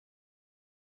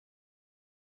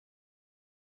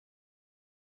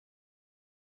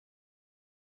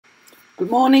Good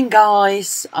morning,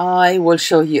 guys. I will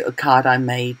show you a card I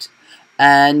made,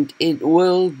 and it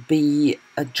will be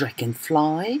a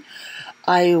dragonfly.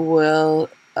 I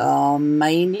will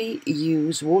mainly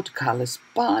use watercolors,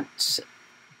 but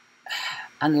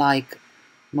unlike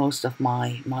most of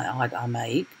my art I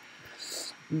make,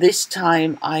 this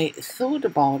time I thought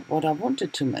about what I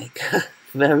wanted to make.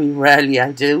 Very rarely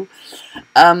I do.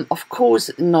 Of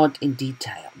course, not in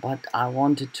detail, but I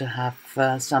wanted to have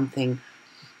something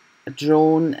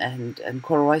drawn and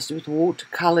colorized with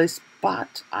watercolors,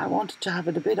 but I wanted to have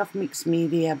it a bit of mixed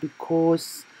media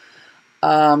because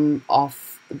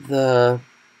of the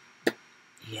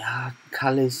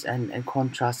colors and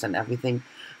contrast and everything.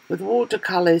 With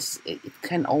watercolors, it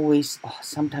can always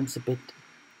sometimes a bit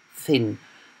thin.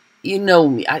 You know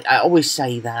me, I always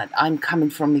say that I'm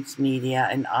coming from mixed media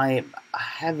and I'm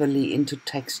heavily into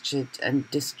textured and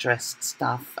distressed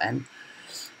stuff,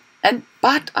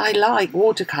 but I like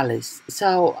watercolors,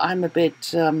 so I'm a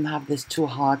bit have this two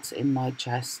hearts in my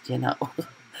chest, you know.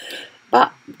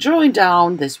 But drawing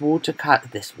down this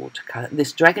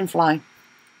dragonfly,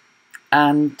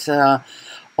 and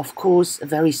of course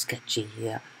very sketchy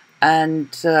here, and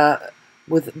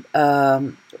with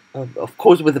of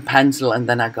course with a pencil, and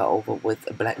then I go over with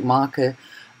a black marker,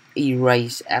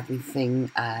 erase everything,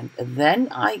 and then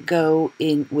I go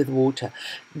in with water,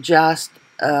 just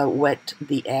wet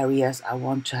the areas I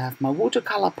want to have my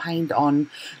watercolor paint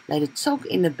on, let it soak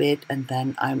in a bit, and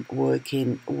then I'm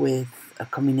working with a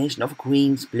combination of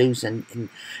greens, blues, and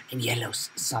yellows,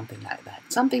 something like that.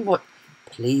 Something what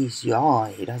please your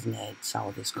eye, doesn't it?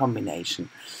 So this combination.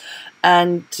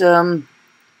 And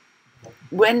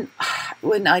when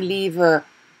I leave a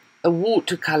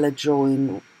watercolor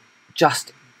drawing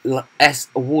just as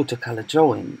a watercolor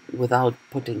drawing without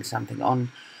putting something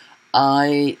on,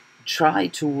 I try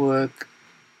to work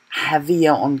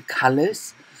heavier on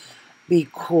colors,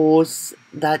 because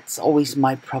that's always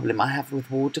my problem I have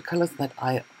with watercolors, that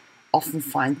I often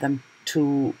find them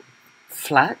too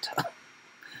flat,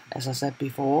 as I said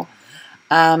before.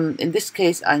 In this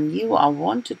case, I knew I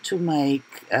wanted to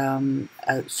make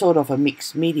a sort of a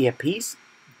mixed media piece,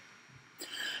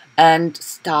 and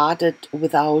started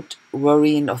without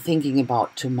worrying or thinking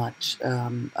about too much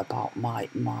about my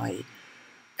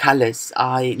colors.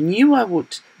 I knew I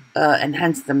would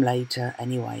enhance them later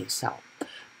anyway, so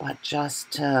but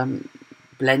just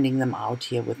blending them out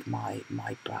here with my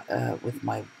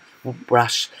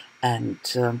brush and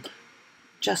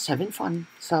just having fun.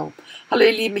 So, hallo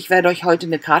ihr Lieben, ich werde euch heute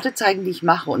eine Karte zeigen, die ich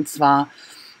mache, und zwar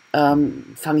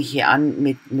fange ich hier an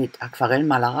mit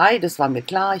Aquarellmalerei. Das war mir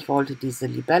klar, ich wollte diese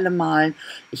Libelle malen.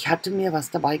 Ich hatte mir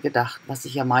was dabei gedacht, was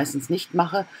ich ja meistens nicht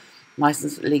mache.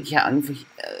 Meistens lege ich ja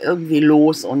irgendwie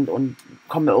los und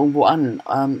komme irgendwo an.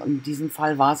 In diesem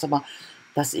Fall war es aber,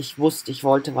 dass ich wusste, ich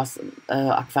wollte was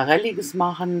Aquarelliges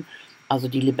machen. Also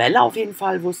die Libelle auf jeden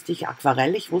Fall wusste ich,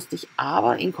 aquarellig wusste ich,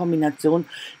 aber in Kombination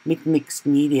mit Mixed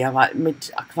Media. Weil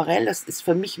mit Aquarell, das ist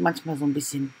für mich manchmal so ein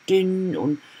bisschen dünn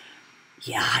und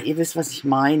ja, ihr wisst, was ich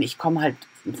meine. Ich komme halt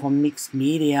vom Mixed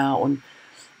Media und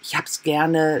ich habe es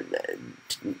gerne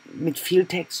mit viel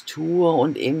Textur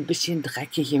und eben ein bisschen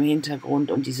dreckig im Hintergrund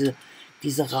und diese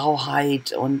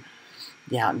Rauheit. Und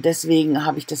ja, deswegen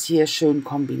habe ich das hier schön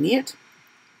kombiniert.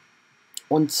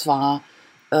 Und zwar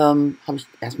habe ich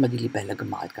erstmal die Libelle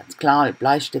gemalt, ganz klar, mit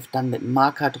Bleistift, dann mit dem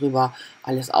Marker drüber,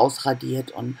 alles ausradiert,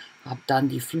 und habe dann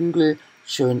die Flügel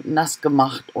schön nass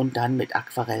gemacht und dann mit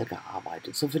Aquarell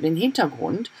gearbeitet. So, für den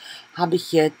Hintergrund habe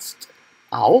ich jetzt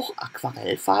auch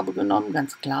Aquarellfarbe genommen,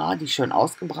 ganz klar, die schön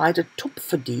ausgebreitet,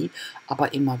 tupfe die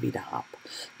aber immer wieder ab.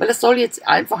 Weil es soll jetzt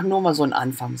einfach nur mal so ein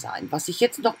Anfang sein. Was ich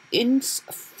jetzt noch ins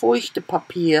feuchte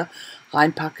Papier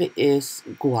reinpacke, ist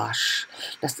Gouache.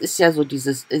 Das ist ja so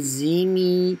dieses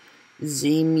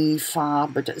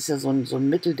Semi-Farbe, das ist ja so ein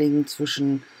Mittelding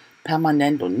zwischen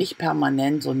permanent und nicht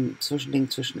permanent, so ein Zwischending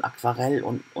zwischen Aquarell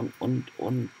und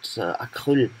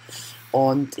Acryl.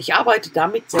 Und ich arbeite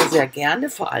damit sehr, sehr gerne,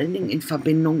 vor allen Dingen in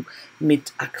Verbindung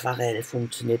mit Aquarell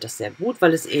funktioniert das sehr gut,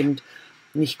 weil es eben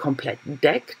nicht komplett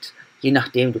deckt. Je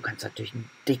nachdem, du kannst natürlich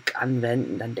dick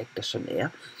anwenden, dann deckt das schon eher.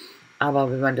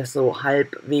 Aber wenn man das so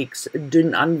halbwegs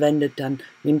dünn anwendet, dann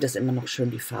nimmt das immer noch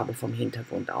schön die Farbe vom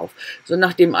Hintergrund auf. So,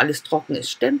 nachdem alles trocken ist,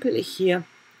 stempel ich hier.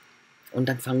 Und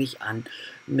dann fange ich an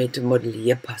mit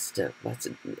Modellierpaste.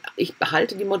 Ich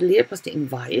behalte die Modellierpaste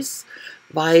in weiß,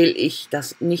 weil ich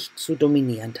das nicht zu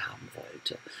dominierend haben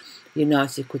wollte. You know,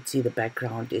 as you could see, the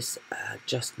background is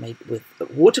just made with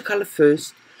watercolor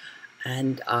first,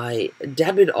 and I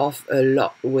dab it off a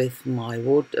lot with my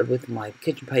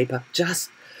kitchen paper, just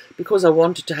because I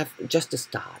wanted to have just a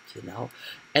start, you know.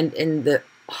 And in the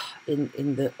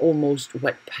in the almost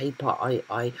wet paper,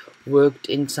 I worked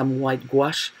in some white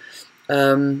gouache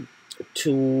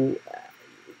to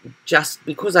just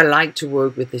because I like to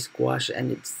work with this gouache,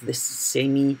 and it's this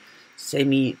semi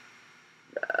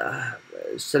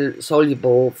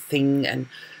soluble thing, and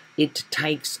it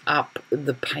takes up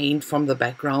the paint from the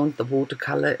background, the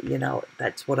watercolor. You know,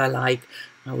 that's what I like.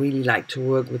 I really like to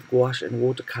work with gouache and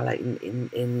watercolor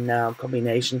in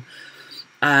combination,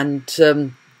 and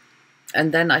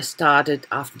then I started,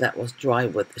 after that was dry,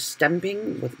 with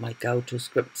stamping with my go-to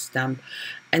script stamp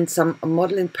and some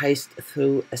modeling paste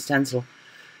through a stencil.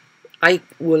 I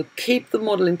will keep the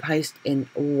modeling paste in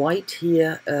white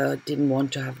here, didn't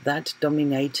want to have that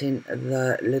dominating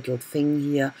the little thing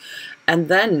here. And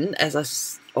then, as I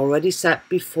already said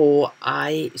before,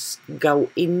 I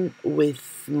go in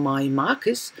with my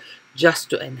markers just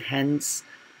to enhance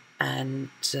and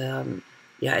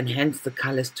enhance the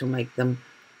colors, to make them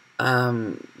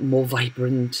more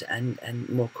vibrant and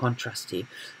more contrasty.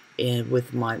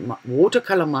 With my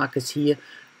watercolor markers here,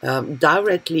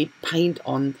 directly paint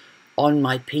on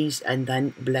my piece and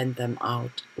then blend them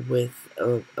out with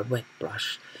a wet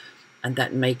brush, and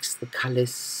that makes the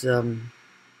colors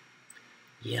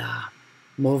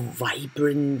more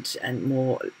vibrant and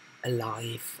more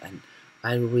alive, and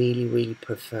I really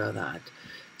prefer that.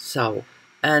 So,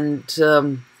 and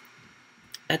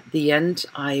at the end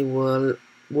I will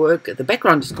work, the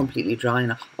background is completely dry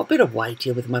now, a bit of white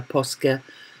here with my Posca,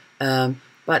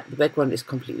 but the background is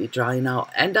completely dry now,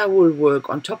 and I will work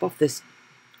on top of this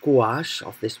gouache,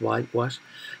 of this white gouache,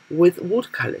 with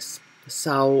watercolors,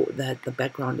 so that the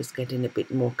background is getting a bit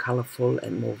more colorful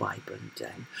and more vibrant,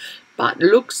 but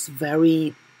looks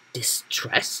very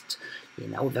distressed, you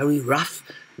know, very rough.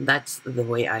 That's the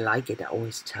way I like it. I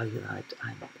always tell you that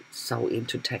I'm so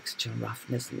into texture,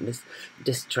 roughness and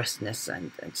distressedness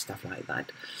and stuff like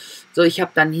that. So, ich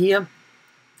habe dann hier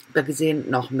gesehen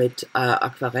noch mit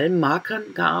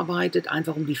Aquarellmarkern gearbeitet,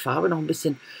 einfach um die Farbe noch ein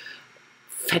bisschen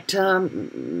fetter,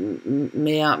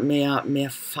 mehr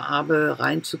Farbe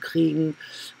reinzukriegen,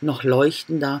 noch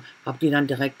leuchtender. Habe die dann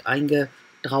direkt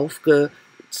drauf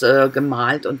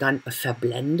gemalt und dann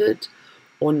verblendet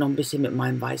und noch ein bisschen mit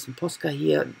meinem weißen Posca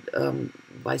hier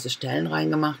weiße Stellen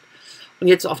reingemacht. Und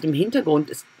jetzt auf dem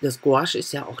Hintergrund, das Gouache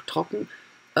ist ja auch trocken,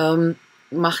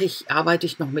 arbeite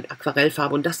ich noch mit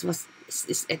Aquarellfarbe, und das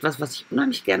ist etwas, was ich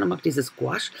unheimlich gerne mag. Dieses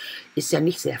Gouache ist ja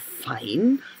nicht sehr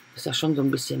fein, ist ja schon so ein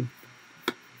bisschen,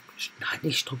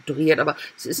 nicht strukturiert, aber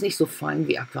es ist nicht so fein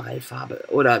wie Aquarellfarbe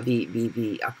oder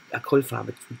wie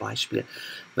Acrylfarbe zum Beispiel.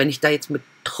 Wenn ich da jetzt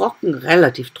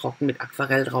relativ trocken mit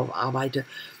Aquarell drauf arbeite,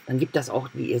 dann gibt das auch,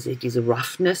 wie ihr seht, diese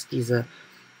Roughness, dieses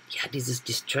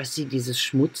Distressy, dieses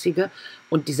Schmutzige,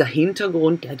 und dieser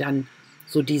Hintergrund, der dann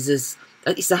so dieses,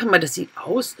 ich sage mal, das sieht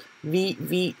aus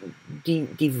wie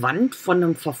die Wand von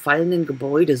einem verfallenen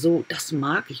Gebäude. So, das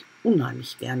mag ich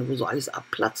unheimlich gerne, wo so alles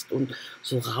abplatzt und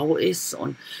so rau ist,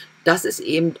 und das ist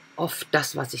eben oft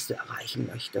das, was ich so erreichen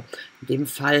möchte. In dem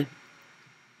Fall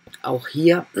auch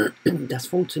hier, das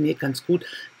funktioniert ganz gut,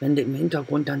 wenn du im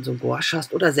Hintergrund dann so Gouache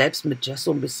hast oder selbst mit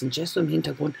Gesso, ein bisschen Gesso im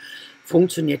Hintergrund,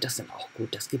 funktioniert das dann auch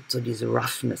gut. Das gibt so diese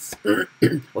Roughness,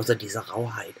 also diese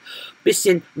Rauheit.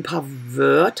 Ein paar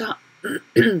Wörter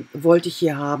wollte ich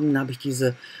hier haben, dann habe ich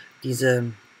diese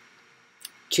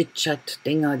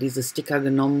Chit-Chat-Dinger, diese Sticker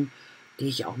genommen, die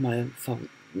ich auch mal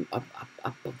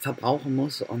verbrauchen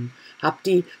muss, und habe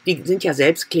die sind ja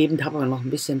selbstklebend, habe aber noch ein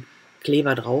bisschen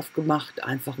Kleber drauf gemacht,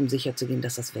 einfach um sicher zu gehen,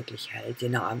 dass das wirklich hält. You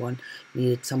know, I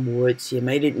needed some words here,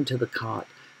 made it into the card,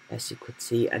 as you could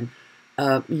see, and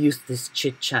used this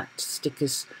chit-chat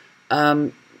stickers,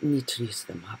 need to use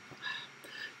them up.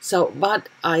 So, but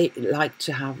I like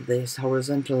to have this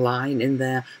horizontal line in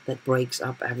there that breaks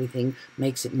up everything,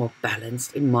 makes it more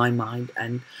balanced in my mind,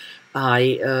 and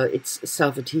it's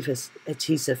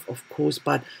self-adhesive, of course,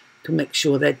 but to make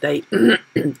sure that they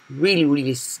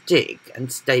really stick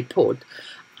and stay put,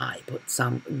 I put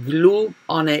some glue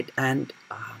on it, and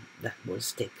that will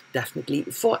stick definitely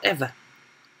forever.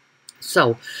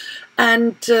 So,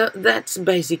 and that's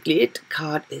basically it.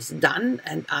 Card is done,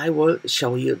 and I will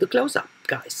show you the close-up,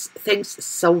 guys. Thanks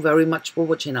so very much for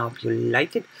watching. I hope you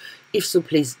like it. If so,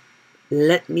 please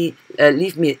leave me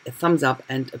a thumbs up,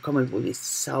 and a comment will be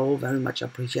so very much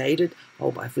appreciated.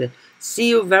 Hope I will see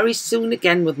you very soon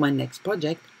again with my next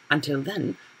project. Until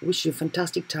then, I wish you a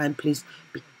fantastic time. Please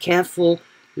be careful,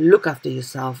 look after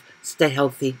yourself, stay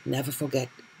healthy, never forget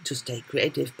to stay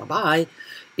creative. Bye bye.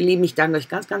 Ihr Lieben, ich danke euch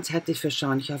ganz herzlich fürs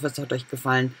Schauen. Ich hoffe, es hat euch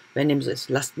gefallen. Wenn dem so ist,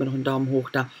 lasst mir noch einen Daumen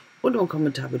hoch da und einen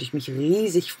Kommentar, würde ich mich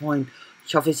riesig freuen.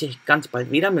 Ich hoffe, ich sehe euch ganz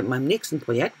bald wieder mit meinem nächsten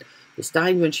Projekt. Bis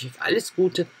dahin wünsche ich euch alles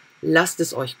Gute. Lasst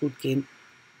es euch gut gehen.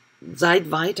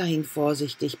 seid weiterhin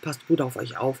vorsichtig, passt gut auf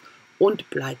euch auf und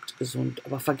bleibt gesund.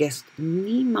 Aber vergesst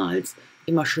niemals,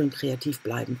 immer schön kreativ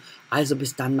bleiben. Also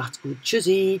bis dann, macht's gut.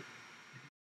 Tschüssi.